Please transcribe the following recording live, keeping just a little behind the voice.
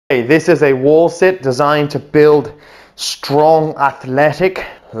Okay, this is a wall sit designed to build strong, athletic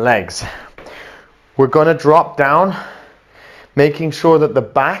legs. We're going to drop down, making sure that the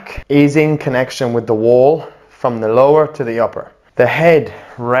back is in connection with the wall from the lower to the upper. The head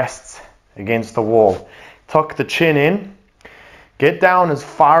rests against the wall. Tuck the chin in. Get down as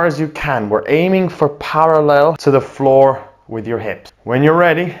far as you can. We're aiming for parallel to the floor with your hips. When you're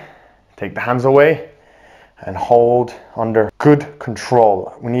ready, take the hands away and hold under good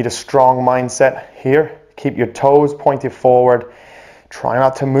control. We need a strong mindset here. Keep your toes pointed forward. Try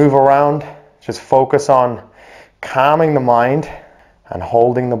not to move around. Just focus on calming the mind and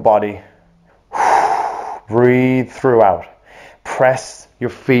holding the body. Breathe throughout. Press your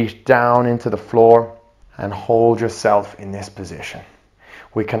feet down into the floor and hold yourself in this position.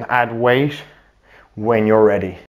 We can add weight when you're ready.